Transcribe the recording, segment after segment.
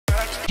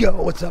Yo,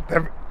 what's up,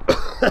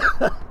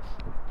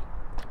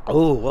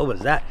 Oh, what was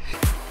that?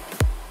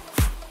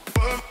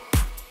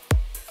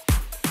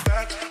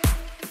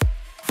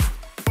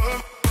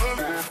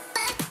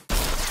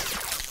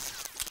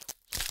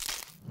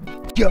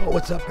 Yo,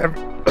 what's up,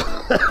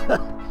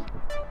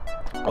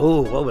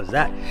 Oh, what was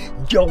that?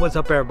 Yo, what's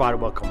up, everybody?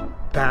 Welcome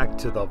back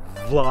to the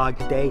vlog.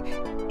 Today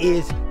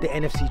is the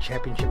NFC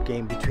Championship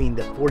game between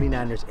the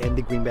 49ers and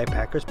the Green Bay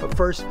Packers. But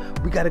first,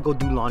 we gotta go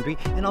do laundry.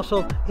 And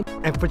also,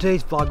 for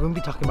today's vlog, we're gonna be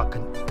talking about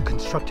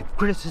constructive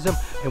criticism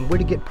and where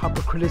to get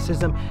proper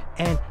criticism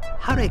and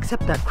how to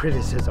accept that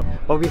criticism.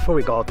 But before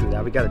we go all through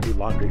that, we gotta do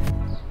laundry.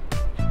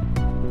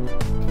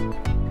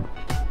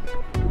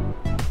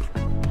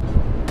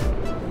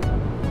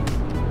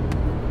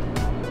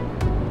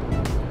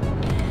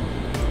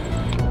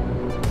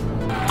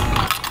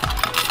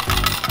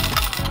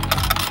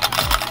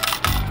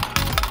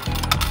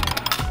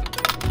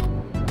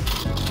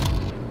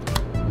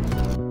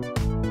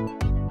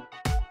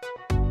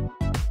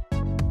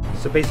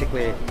 So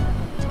basically,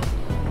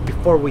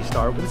 before we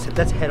start,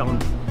 let's head on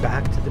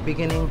back to the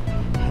beginning,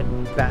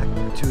 head back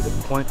to the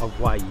point of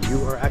why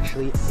you are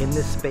actually in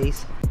this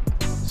space.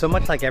 So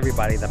much like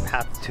everybody, the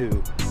path to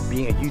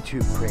being a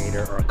YouTube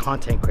creator or a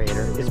content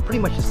creator is pretty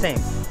much the same.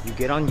 You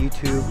get on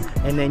YouTube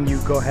and then you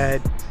go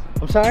ahead.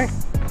 I'm sorry?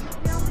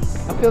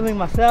 I'm filming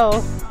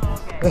myself.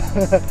 Oh,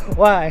 okay.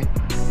 Why?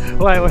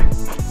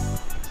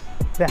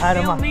 Say hi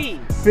to me.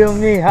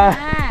 Film me.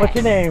 Hi. What's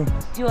your name?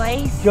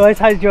 Joyce. Joyce.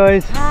 Hi,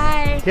 Joyce.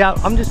 Hi. Yeah,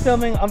 I'm just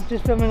filming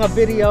a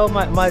video,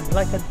 my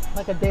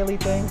like a daily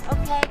thing.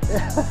 Okay.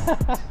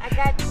 I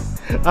got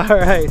you. All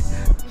right.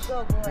 You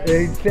go, boy.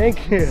 Hey,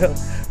 thank you.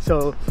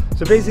 So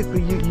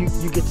basically you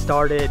get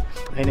started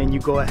and then you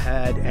go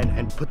ahead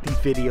and put these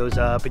videos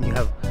up and you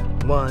have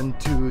 1,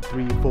 2,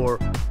 3, 4,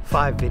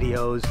 5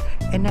 videos,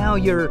 and now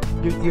you're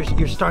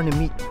starting to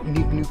meet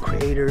new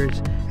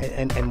creators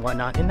and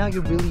whatnot, and now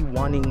you're really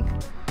wanting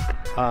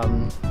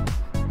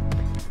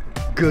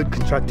good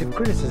constructive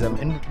criticism.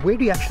 And where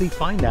do you actually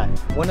find that?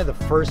 One of the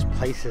first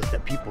places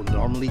that people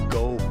normally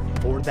go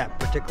for that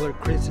particular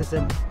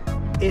criticism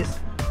is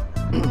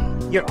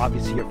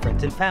obviously your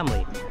friends and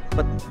family.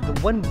 But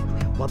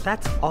well,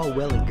 that's all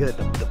well and good.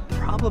 The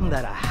problem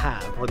that I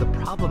have, or the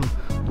problem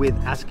with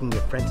asking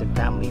your friends and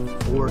family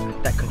for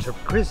that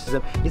constructive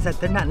criticism, is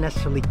that they're not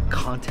necessarily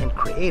content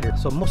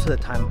creators. So most of the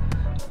time,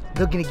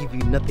 they're gonna give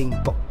you nothing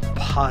but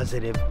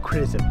positive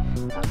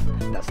criticism.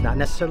 That's not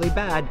necessarily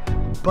bad,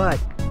 but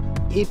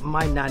it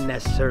might not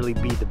necessarily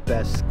be the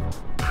best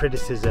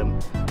criticism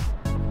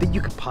that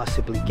you could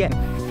possibly get.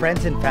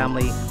 Friends and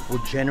family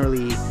will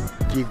generally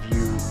give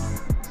you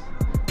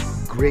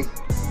great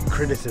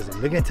criticism.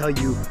 They're gonna tell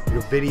you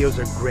your videos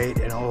are great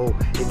and oh,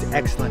 it's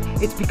excellent.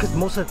 It's because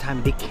most of the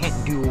time they can't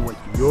do what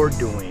you're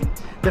doing.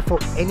 Therefore,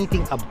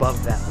 anything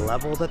above that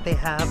level that they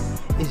have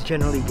is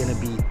generally gonna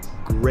be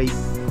great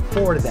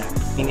for them.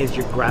 And is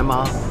your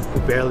grandma who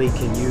barely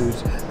can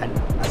use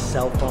a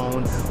cell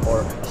phone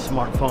or a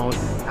smartphone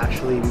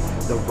actually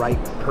the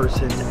right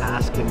person to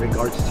ask in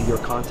regards to your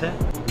content?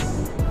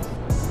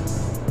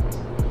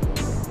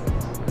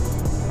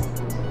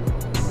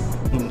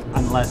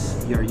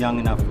 Unless you're young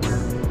enough where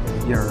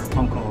your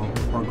uncle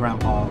or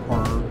grandpa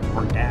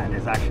or dad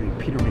is actually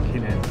Peter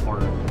McKinnon or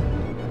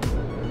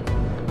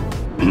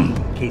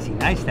Casey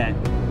Neistat,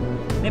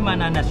 they might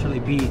not necessarily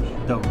be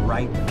the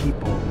right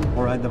people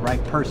or the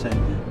right person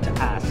to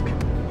ask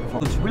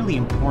for. It's really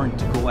important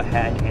to go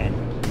ahead and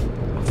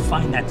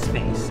find that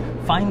space,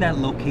 find that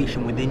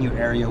location within your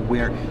area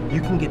where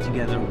you can get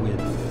together with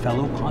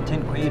fellow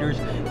content creators,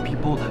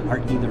 people are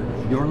either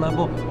your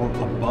level or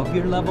above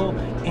your level,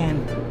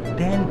 and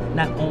then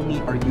not only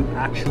are you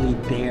actually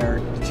there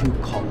to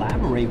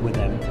collaborate with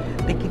them,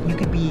 you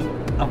could be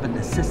of an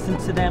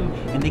assistance to them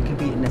and they could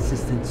be an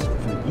assistance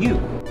for you.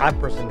 I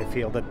personally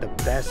feel that the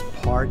best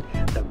part,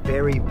 the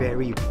very,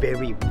 very,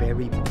 very,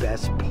 very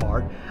best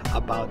part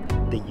about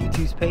the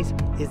YouTube space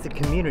is the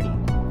community,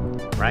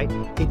 right?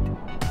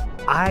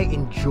 I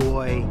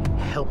enjoy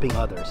helping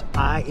others.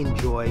 I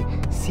enjoy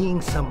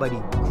seeing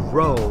somebody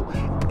grow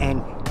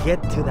and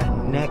get to that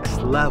next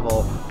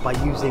level by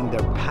using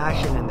their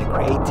passion and their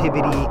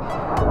creativity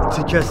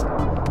to just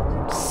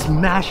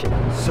smash it.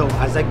 So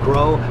as I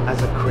grow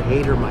as a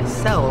creator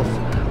myself,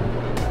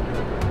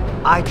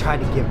 I try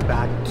to give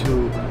back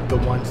to the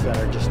ones that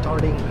are just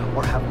starting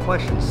or have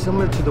questions,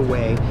 similar to the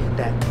way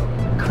that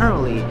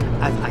currently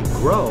as I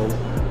grow,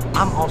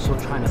 I'm also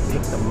trying to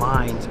pick the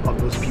minds of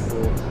those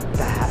people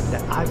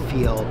that I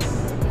feel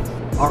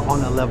are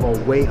on a level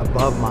way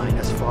above mine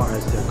as far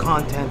as their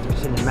content, their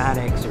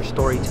cinematics, their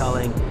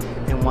storytelling,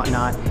 and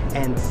whatnot.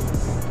 And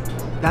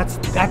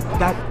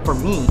that for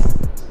me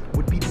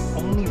would be the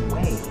only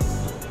way.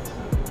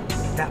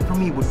 That for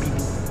me would be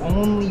the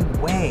only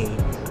way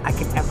I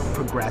can ever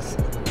progress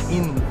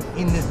in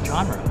this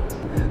genre.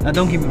 Now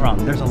don't get me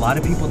wrong, there's a lot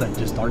of people that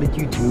just started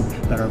YouTube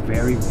that are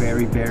very,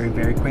 very, very,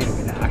 very creative,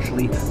 and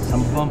actually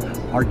some of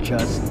them are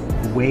just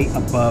way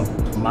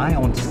above my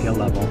own skill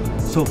level.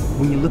 So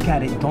when you look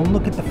at it, don't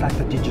look at the fact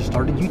that they just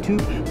started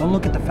YouTube. Don't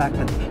look at the fact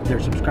that their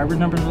subscriber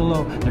numbers are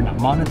low, they're not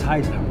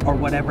monetized or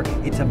whatever.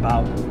 It's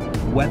about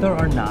whether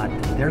or not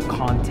their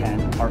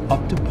content are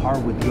up to par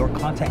with your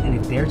content, and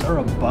if theirs are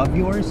above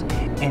yours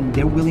and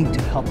they're willing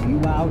to help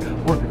you out,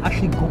 or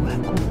actually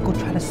go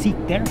try to seek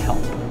their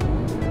help.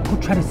 Go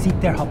try to seek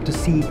their help to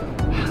see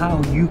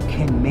how you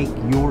can make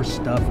your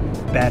stuff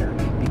better,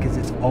 because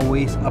it's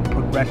always a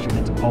progression,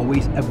 it's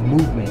always a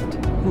movement.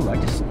 Ooh, I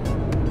just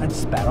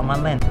spat on my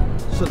lens.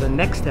 So the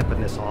next step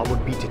in this all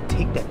would be to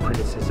take that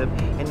criticism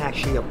and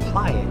actually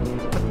apply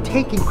it. But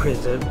taking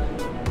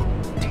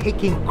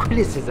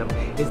criticism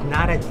is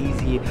not as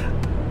easy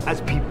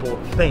as people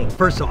think.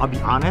 First, so I'll be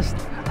honest,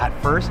 at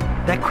first,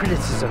 that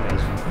criticism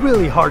is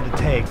really hard to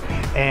take.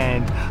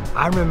 And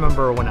I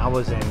remember when I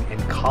was in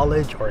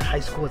college or in high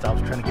school, as I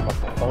was trying to get my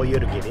portfolio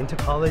to get into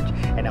college,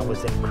 and I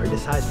was then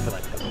criticized for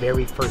like the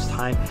very first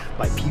time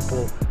by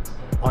people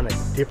on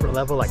a different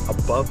level, like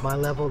above my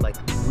level, like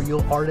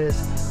real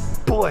artists.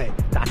 Boy,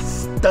 that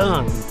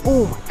stung.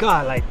 Oh my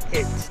God, like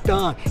it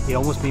stung. It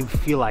almost made me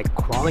feel like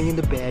crawling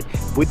into bed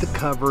with the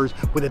covers,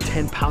 with a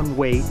 10-pound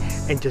weight,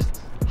 and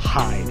just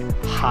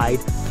hide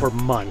for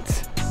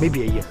months,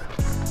 maybe a year,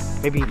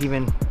 maybe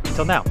even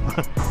till now.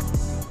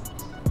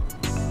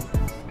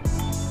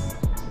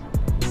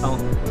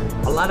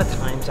 A lot of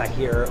times I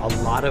hear a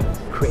lot of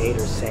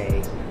creators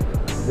say,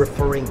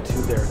 referring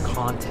to their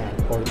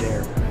content or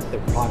their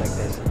product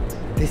as,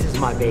 this is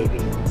my baby.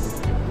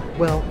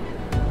 Well,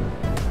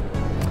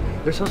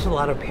 there's also a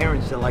lot of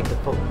parents that like to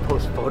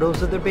post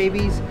photos of their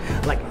babies,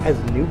 like as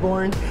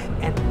newborns,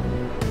 and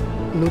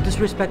no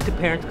disrespect to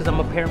parents, because I'm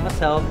a parent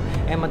myself,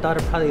 and my daughter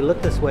probably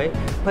looked this way,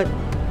 but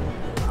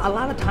a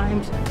lot of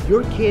times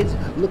your kids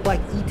look like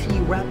E.T.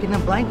 wrapped in a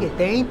blanket.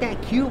 They ain't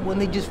that cute when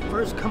they just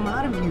first come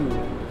out of you,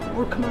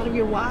 or come out of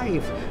your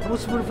wife. And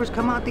when they first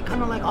come out, they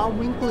kind of like all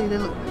wrinkly. They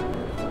look.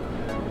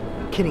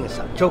 Kidding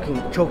aside, joking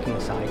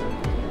aside,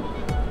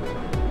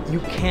 you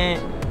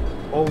can't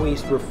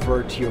always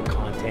refer to your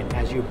content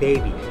as your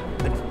baby.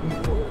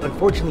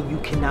 Unfortunately, you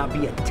cannot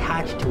be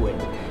attached to it,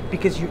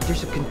 because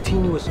there's a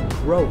continuous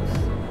growth,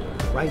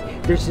 right?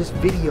 There's this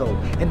video,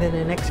 and then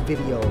the next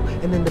video,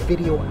 and then the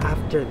video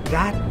after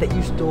that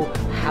you still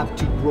have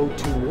to grow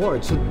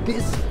towards. So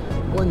this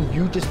one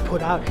you just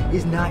put out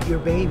is not your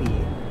baby.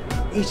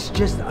 It's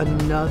just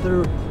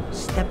another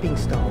stepping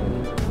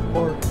stone,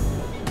 or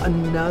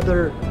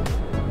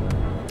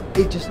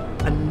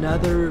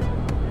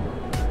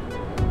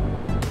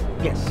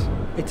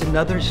it's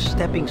another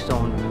stepping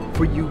stone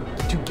for you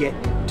to get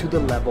to the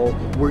level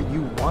where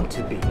you want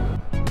to be.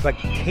 But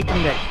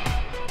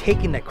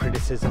taking that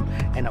criticism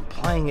and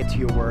applying it to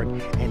your work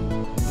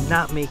and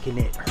not making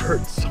it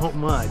hurt so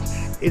much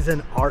is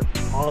an art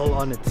all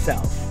on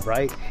itself,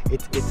 right?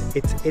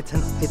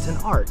 It's an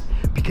art,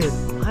 because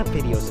my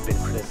videos have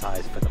been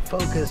criticized for the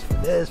focus, for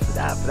this, for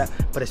that,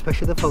 but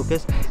especially the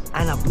focus,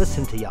 and I've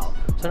listened to y'all.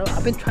 So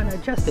I've been trying to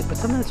adjust it, but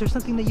sometimes there's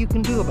something that you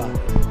can do about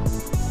it.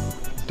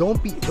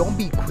 Don't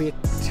be quick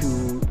to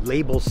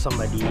label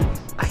somebody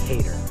a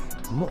hater.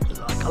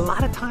 Like a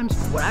lot of times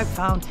what I've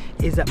found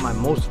is that my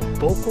most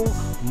vocal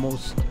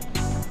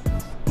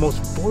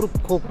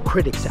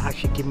critics that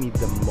actually give me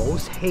the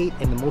most hate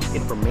and the most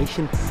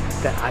information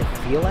that I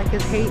feel like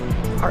is hate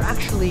are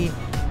actually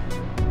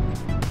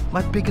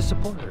my biggest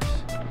supporters.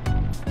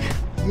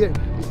 Yeah,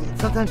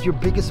 sometimes your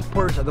biggest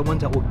supporters are the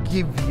ones that will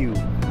give you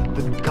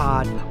the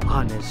God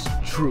honest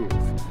truth.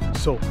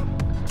 So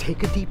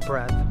take a deep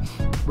breath,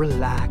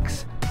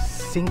 relax,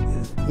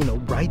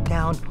 write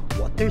down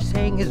what they're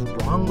saying is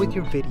wrong with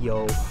your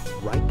video,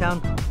 write down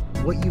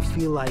what you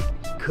feel like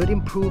could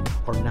improve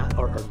or not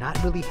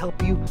really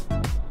help you.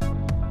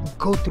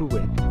 Go through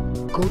it.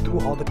 Go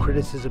through all the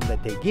criticism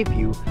that they give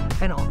you,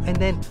 and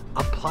then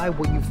apply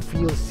what you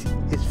feel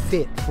is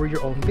fit for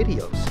your own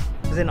videos.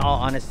 Because in all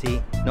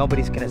honesty,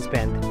 nobody's gonna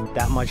spend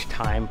that much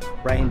time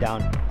writing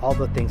down all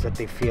the things that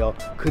they feel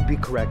could be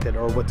corrected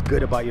or what's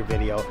good about your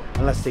video,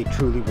 unless they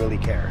truly really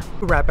care.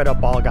 To wrap it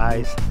up all,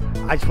 guys,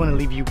 I just want to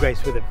leave you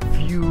guys with a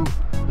few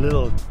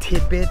little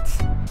tidbits.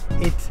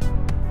 It's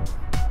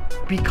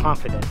be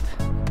confident,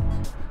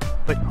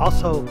 but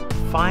also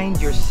find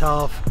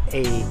yourself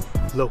a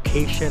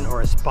location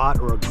or a spot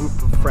or a group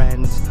of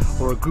friends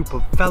or a group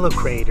of fellow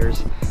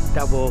creators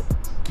that will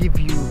give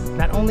you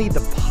not only the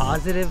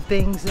positive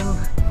things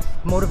and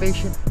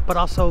motivation, but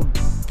also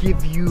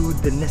give you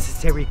the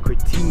necessary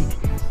critique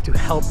to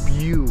help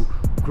you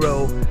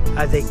grow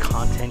as a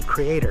content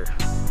creator.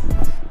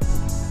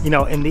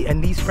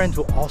 And these friends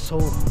will also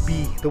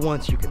be the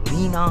ones you can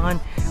lean on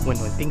when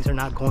things are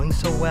not going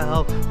so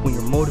well, when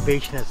your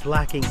motivation is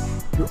lacking.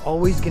 You're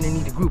always gonna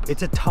need a group.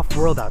 It's a tough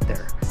world out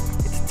there.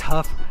 It's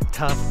a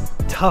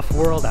tough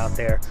world out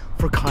there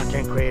for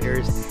content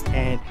creators,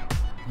 and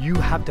you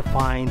have to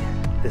find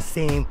the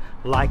same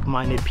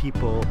like-minded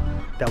people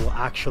that will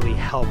actually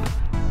help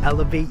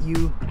elevate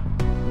you,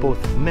 both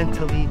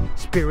mentally,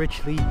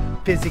 spiritually,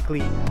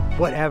 physically,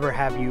 whatever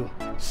have you,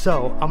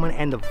 So I'm gonna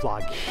end the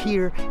vlog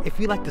here. If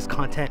you like this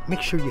content,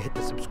 make sure you hit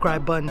the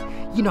subscribe button.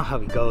 You know how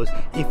it goes.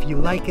 If you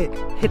like it,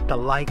 hit the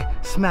like,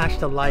 smash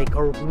the like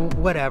or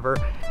whatever.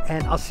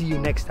 And I'll see you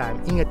next time.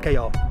 Ingat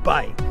kayo.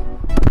 Bye.